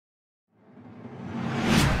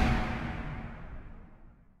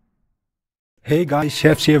Hey guys,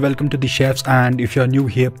 shaFs here. Welcome to the shaFs, and if you're new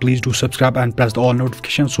here, please do subscribe and press the all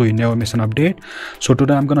notifications so you never miss an update. So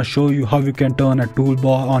today I'm gonna show you how you can turn a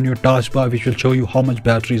toolbar on your taskbar, which will show you how much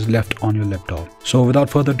battery is left on your laptop. So without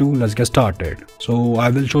further ado, let's get started. So I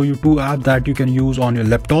will show you two apps that you can use on your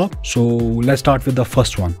laptop. So let's start with the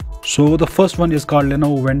first one. So the first one is called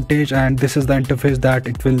Lenovo Vintage, and this is the interface that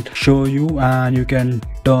it will show you, and you can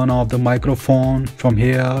turn off the microphone from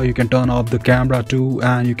here, you can turn off the camera too,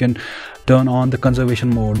 and you can turn on the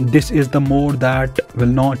conservation mode. This is the mode that will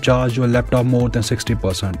not charge your laptop more than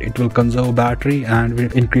 60%. It will conserve battery and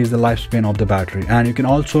will increase the lifespan of the battery. And you can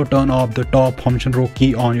also turn off the top function row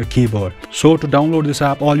key on your keyboard. So to download this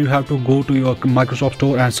app, all you have to go to your Microsoft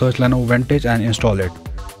Store and search Lenovo Vintage and install it.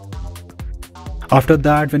 After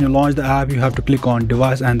that, when you launch the app, you have to click on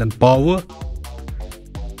device and then power.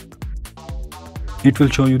 It will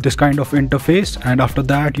show you this kind of interface, and after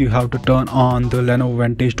that you have to turn on the Lenovo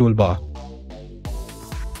Vintage toolbar.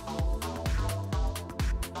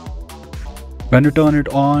 When you turn it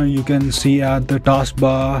on, you can see at the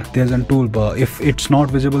taskbar there's a toolbar. If it's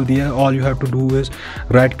not visible there, all you have to do is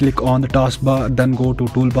right click on the taskbar, then go to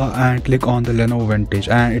toolbar and click on the Lenovo Vintage,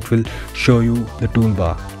 and it will show you the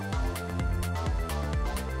toolbar.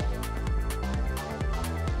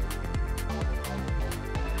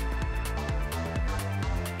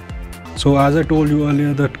 So as I told you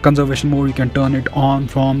earlier, the conservation mode, you can turn it on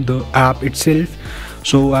from the app itself.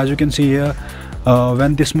 So as you can see here,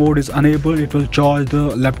 when this mode is enabled, it will charge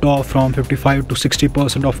the laptop from 55 to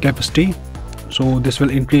 60% of capacity. So this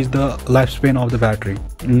will increase the lifespan of the battery.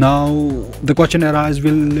 Now the question arises,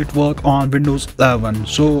 will it work on Windows 11?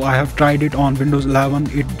 So I have tried it on Windows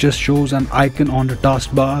 11. It just shows an icon on the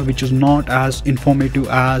taskbar, which is not as informative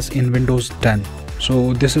as in Windows 10.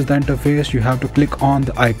 So this is the interface. You have to click on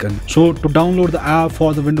the icon. So to download the app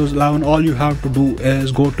for the Windows 11, all you have to do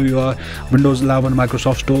is go to your Windows 11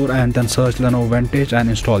 Microsoft Store and then search Lenovo Vintage and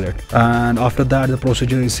install it. And after that, the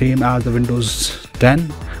procedure is same as the Windows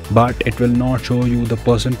 10, but it will not show you the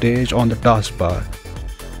percentage on the taskbar.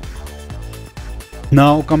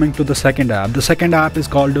 Now coming to the second app. The second app is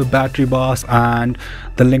called Battery Bars, and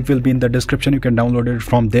the link will be in the description. You can download it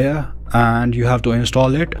from there and you have to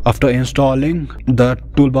install it. After installing, the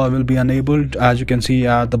toolbar will be enabled, as you can see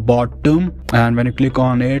at the bottom, and when you click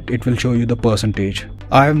on it, it will show you the percentage.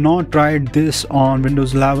 I have not tried this on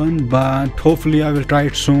Windows 11, but hopefully I will try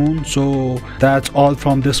it soon. So that's all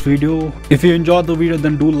from this video. If you enjoyed the video,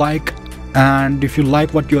 then do like, and if you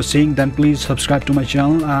like what you're seeing, then please subscribe to my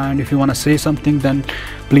channel, and if you want to say something, then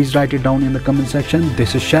please write it down in the comment section.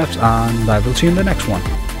 This is shaFs, and I will see you in the next one.